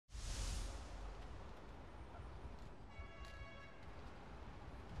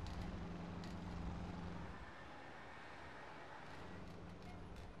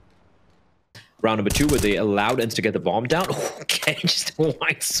round number 2 where they allowed Ents to get the bomb down. Okay, just a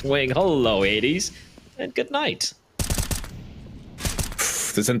wide swing. Hello, 80s. And good night.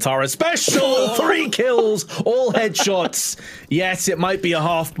 The XANTARES special! 3 kills, all headshots. Yes, it might be a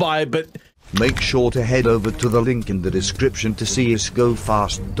half buy, but... Make sure to head over to the link in the description to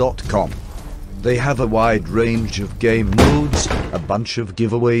CSGOfast.com. They have a wide range of game modes, a bunch of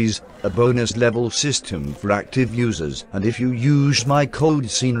giveaways, a bonus level system for active users, and if you use my code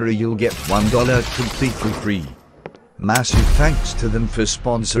Scenery you'll get $1 completely free. Massive thanks to them for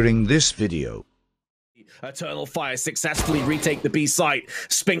sponsoring this video. Eternal Fire successfully retake the B site.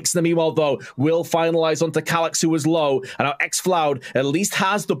 Spinks, the meanwhile, though, will finalize onto Calyx, who was low. And now XFloud at least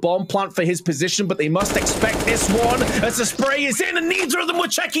has the bomb plant for his position, but they must expect this one as the spray is in, and neither of them were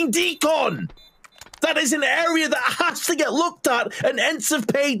checking Decon. That is an area that has to get looked at, and Ents have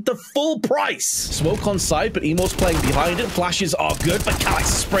paid the full price. Smoke on side, but Emo's playing behind it. Flashes are good, but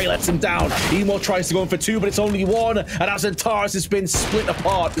Calyx's spray lets him down. Emo tries to go in for 2, but it's only 1, and XANTARES has been split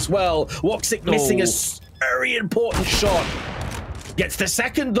apart as well. WOXIC missing a very important shot. Gets the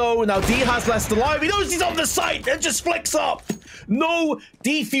second, though, and now D has less alive. He knows he's on the site and just flicks up. No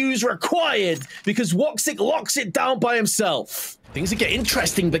defuse required because WOXIC locks it down by himself. Things get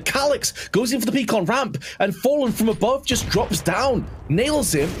interesting, but Calyx goes in for the peak on ramp, and Fallen from above just drops down,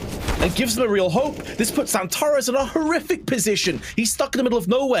 nails him, and gives them a real hope. This puts XANTARES in a horrific position. He's stuck in the middle of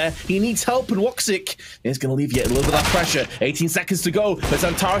nowhere. He needs help, and WOXIC is going to alleviate a little bit of that pressure. 18 seconds to go, but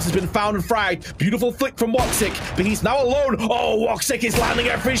XANTARES has been found and fragged. Beautiful flick from WOXIC, but he's now alone. Oh, WOXIC is landing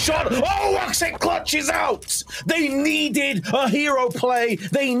every shot. Oh, WOXIC clutches out. They needed a hero play.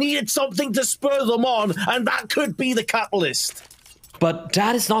 They needed something to spur them on, and that could be the catalyst. But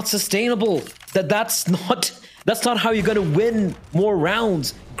that is not sustainable. That's not how you're going to win more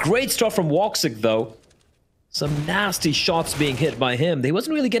rounds. Great stuff from WOXIC, though. Some nasty shots being hit by him. They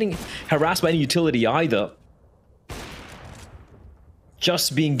wasn't really getting harassed by any utility either.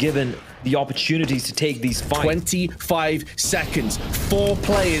 Just being given the opportunities to take these fights. 25 seconds. 4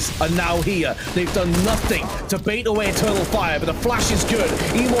 players are now here. They've done nothing to bait away Eternal Fire, but the flash is good.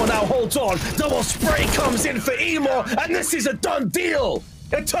 Emo now holds on. Double spray comes in for Emo, and this is a done deal.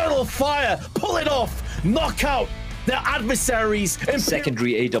 Eternal Fire, pull it off. Knock out their adversaries.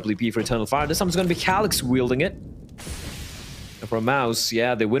 Secondary AWP for Eternal Fire. This time it's going to be Calyx wielding it. And for a mouse,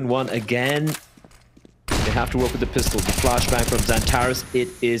 yeah, they win one again. They have to work with the pistol. The flashbang from XANTARES, it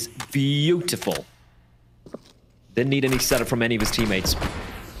is beautiful. Didn't need any setup from any of his teammates.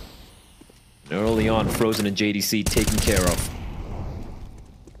 Early on, Frozen and JDC taken care of.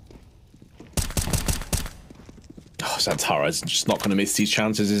 Oh, XANTARES just not going to miss these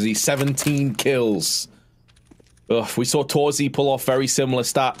chances, is he? 17 kills. Ugh, we saw Torzi pull off very similar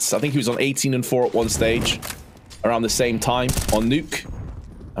stats. I think he was on 18 and 4 at one stage, around the same time on Nuke.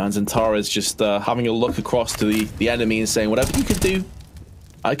 And XANTARES just having a look across to the enemy and saying, whatever you can do,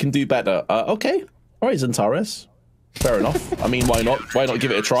 I can do better. Okay. All right, XANTARES. Fair enough. I mean, why not? Why not give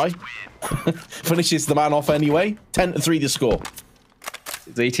it a try? Finishes the man off anyway. 10-3 the score.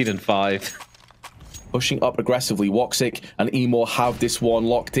 It's 18 and 5. Pushing up aggressively. WOXIC and Emo have this one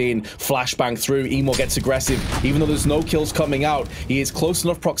locked in. Flashbang through. Emo gets aggressive. Even though there's no kills coming out, he is close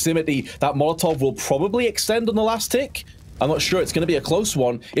enough proximity. That Molotov will probably extend on the last tick. I'm not sure it's going to be a close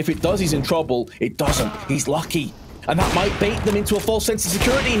one. If it does, he's in trouble. It doesn't. He's lucky. And that might bait them into a false sense of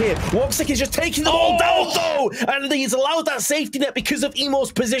security here. WOXIC is just taking the ball down, though! And he's allowed that safety net because of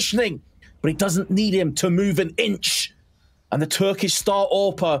Emo's positioning. But he doesn't need him to move an inch. And the Turkish star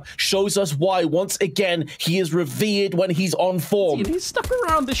AWP shows us why, once again, he is revered when he's on form. He's stuck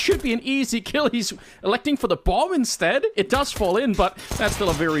around. This should be an easy kill. He's electing for the bomb instead. It does fall in, but that's still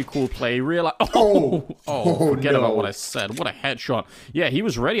a very cool play. Forget about what I said. What a headshot. Yeah, he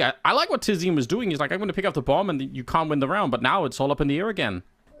was ready. I like what Tizim was doing. He's like, I'm going to pick up the bomb, and you can't win the round. But now it's all up in the air again.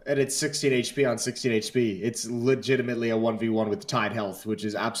 And it's 16 HP on 16 HP. It's legitimately a 1v1 with tied health, which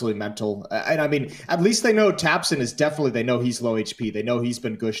is absolutely mental. And I mean, at least they know tabseN is definitely, they know he's low HP. They know he's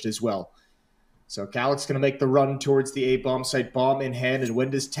been gushed as well. So Calyx going to make the run towards the A-bomb site, bomb in hand. And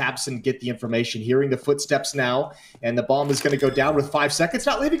when does tabseN get the information? Hearing the footsteps now, and the bomb is going to go down with 5 seconds,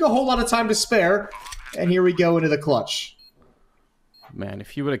 not leaving a whole lot of time to spare. And here we go into the clutch. Man,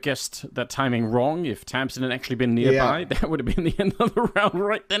 if you would have guessed that timing wrong, if tabseN had actually been nearby, that would have been the end of the round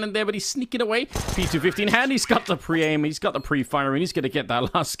right then and there, but he's sneaking away. P250 in hand, he's got the pre-aim, he's got the pre-fire, and he's going to get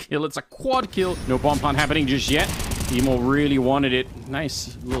that last kill. It's a quad kill. No bomb plant happening just yet. Emo really wanted it.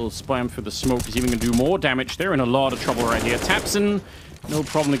 Nice little spam for the smoke. He's even going to do more damage. They're in a lot of trouble right here. tabseN, no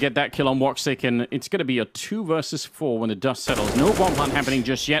problem to get that kill on WOXIC, and it's going to be a 2 versus 4 when the dust settles. No bomb plant happening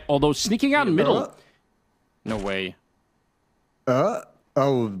just yet, although sneaking out in middle. No way.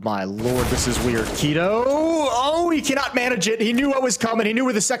 Oh my lord, this is weird. Keto. Oh, he cannot manage it. He knew what was coming. He knew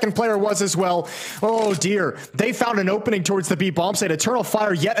where the second player was as well. Oh dear. They found an opening towards the B bomb site. Eternal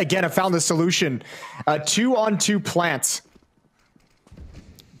Fire yet again have found the solution. 2-on-2 plants.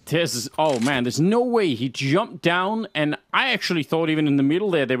 Oh man, there's no way he jumped down, and I actually thought even in the middle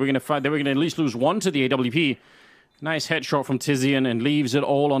there they were going to fight. They were going to at least lose one to the AWP. Nice headshot from Tizian and leaves it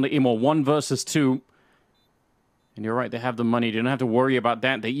all on the Imo. 1 versus 2. And you're right, they have the money. They don't have to worry about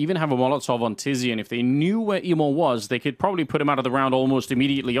that. They even have a Molotov on Tizian. If they knew where Imo was, they could probably put him out of the round almost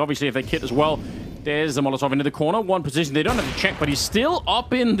immediately. Obviously, if they kit as well, there's the Molotov into the corner. One position. They don't have to check, but he's still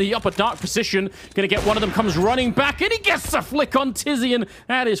up in the upper dark position. Gonna get one of them, comes running back, and he gets a flick on Tizian.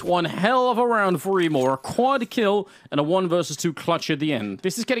 That is one hell of a round for Imo. A quad kill and a 1 versus 2 clutch at the end.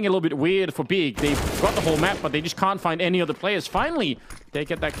 This is getting a little bit weird for Big. They've got the whole map, but they just can't find any other players. Finally, they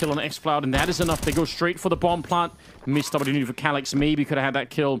get that kill on XCloud, and that is enough. They go straight for the bomb plant. Missed opportunity for Calyx. Maybe could have had that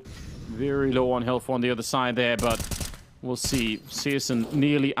kill. Very low on health on the other side there, but we'll see. Searson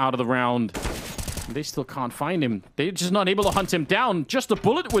nearly out of the round. They still can't find him. They're just not able to hunt him down. Just a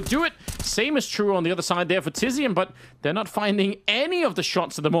bullet would do it. Same is true on the other side there for Tizian, but they're not finding any of the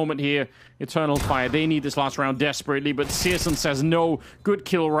shots at the moment here. Eternal Fire, they need this last round desperately, but Searson says no. Good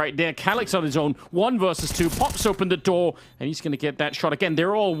kill right there. Calyx on his own. 1 versus 2. Pops open the door, and he's going to get that shot again.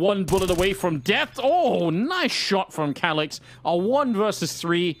 They're all 1 bullet away from death. Oh, nice shot from Calyx. A 1 versus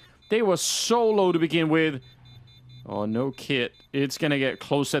 3. They were so low to begin with. Oh, no kit. It's going to get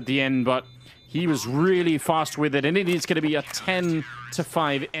close at the end, but he was really fast with it, and it is going to be a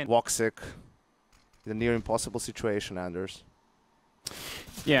 10-5 end. WOXIC, the near impossible situation, Anders.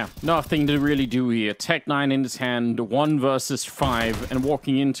 Yeah, nothing to really do here. Tech 9 in his hand, 1 versus 5, and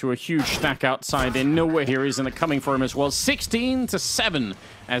walking into a huge stack outside. They know where he is, and they're coming for him as well. 16-7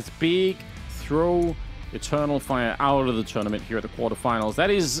 as Big throw Eternal Fire out of the tournament here at the quarterfinals.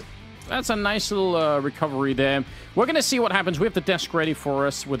 That's a nice little recovery there. We're going to see what happens. We have the desk ready for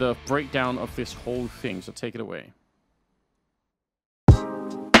us with a breakdown of this whole thing, so take it away.